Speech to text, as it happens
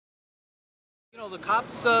You know, the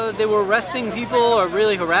cops, they were arresting people or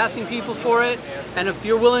really harassing people for it, and if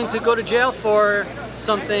you're willing to go to jail for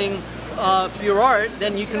something, for your art,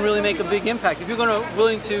 then you can really make a big impact. If you're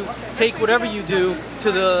willing to take whatever you do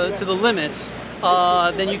to the limits,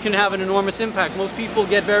 then you can have an enormous impact. Most people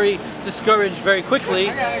get very discouraged very quickly,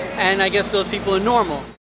 and I guess those people are normal.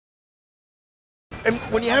 And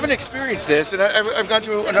when you haven't experienced this, and I've gone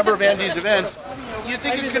to a number of Andy's events, you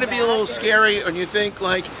think it's going to be a little scary, and you think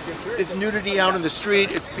like it's nudity out in the street,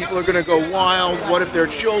 people are going to go wild. What if they're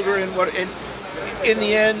children? And in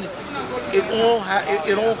the end, it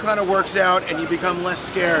all kind of works out, and you become less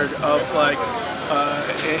scared of like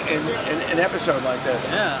an episode like this.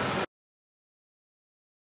 Yeah.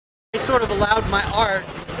 I sort of allowed my art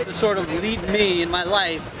to sort of lead me in my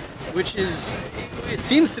life, which is, it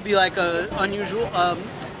seems to be like a unusual,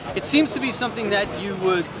 it seems to be something that you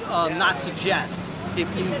would not suggest. If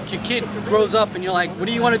your kid grows up and you're like, what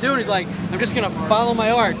do you want to do? And he's like, I'm just going to follow my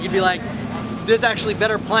art. You'd be like, there's actually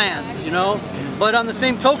better plans, you know? But on the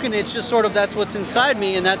same token, it's just sort of, that's what's inside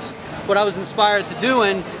me, and that's what I was inspired to do,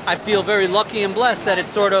 and I feel very lucky and blessed that it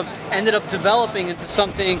sort of ended up developing into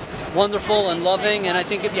something wonderful and loving, and I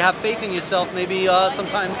think if you have faith in yourself, maybe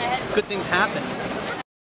sometimes good things happen.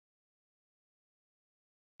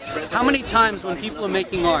 How many times when people are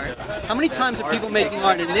making art, how many times are people making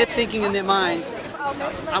art and they're thinking in their mind,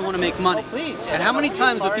 I want to make money? And how many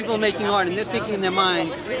times are people making art and they're thinking in their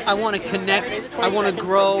mind, I want to connect, I want to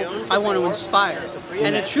grow, I want to inspire?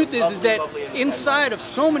 And the truth is that inside of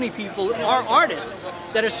so many people are artists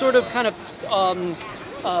that are sort of kind of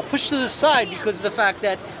pushed to the side because of the fact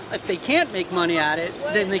that if they can't make money at it,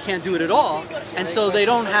 then they can't do it at all. And so they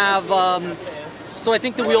don't have, so I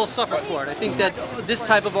think that we all suffer for it. I think that this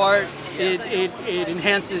type of art, it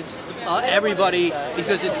enhances everybody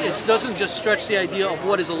because it doesn't just stretch the idea of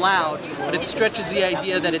what is allowed, but it stretches the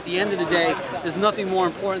idea that at the end of the day, there's nothing more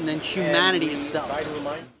important than humanity itself.